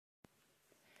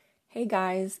Hey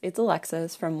guys, it's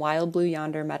Alexis from Wild Blue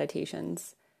Yonder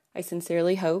Meditations. I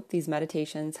sincerely hope these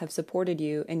meditations have supported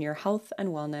you in your health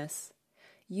and wellness.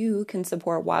 You can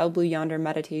support Wild Blue Yonder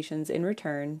Meditations in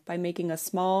return by making a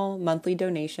small monthly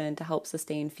donation to help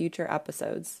sustain future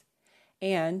episodes.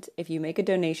 And if you make a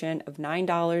donation of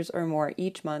 $9 or more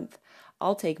each month,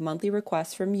 I'll take monthly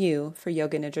requests from you for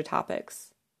Yoga Nidra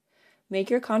topics. Make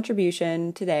your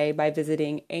contribution today by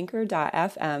visiting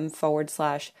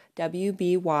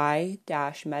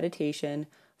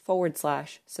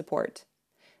anchor.fm/WBY-meditation/support.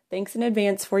 Thanks in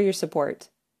advance for your support.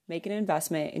 Make an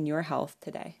investment in your health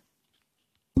today.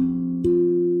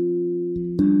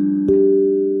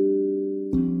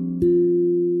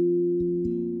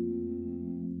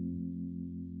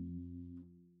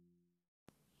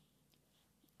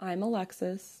 I'm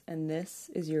Alexis, and this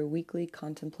is your weekly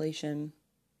contemplation.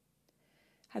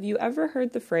 Have you ever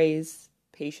heard the phrase,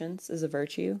 patience is a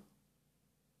virtue?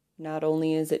 Not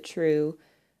only is it true,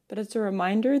 but it's a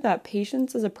reminder that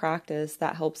patience is a practice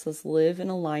that helps us live in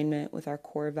alignment with our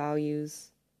core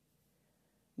values.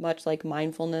 Much like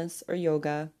mindfulness or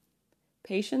yoga,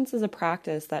 patience is a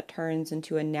practice that turns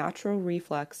into a natural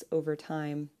reflex over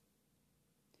time.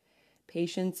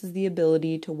 Patience is the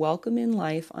ability to welcome in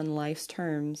life on life's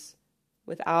terms,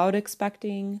 without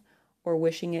expecting or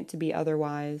wishing it to be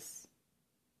otherwise.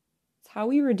 It's how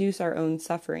we reduce our own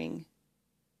suffering.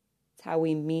 It's how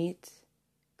we meet,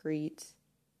 greet,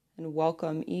 and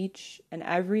welcome each and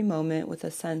every moment with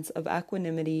a sense of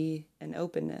equanimity and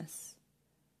openness.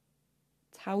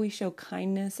 It's how we show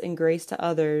kindness and grace to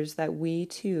others that we,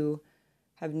 too,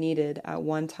 have needed at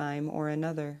one time or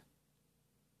another.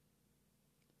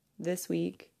 This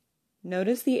week,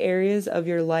 notice the areas of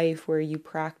your life where you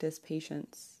practice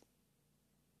patience.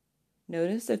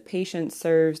 Notice if patience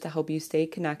serves to help you stay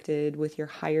connected with your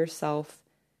higher self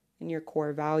and your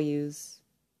core values.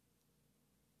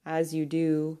 As you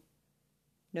do,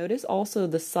 notice also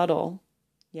the subtle,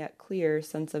 yet clear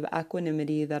sense of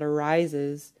equanimity that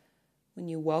arises when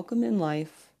you welcome in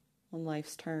life on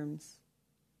life's terms.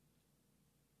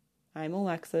 I'm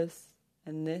Alexis,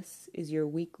 and this is your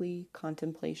weekly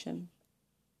contemplation.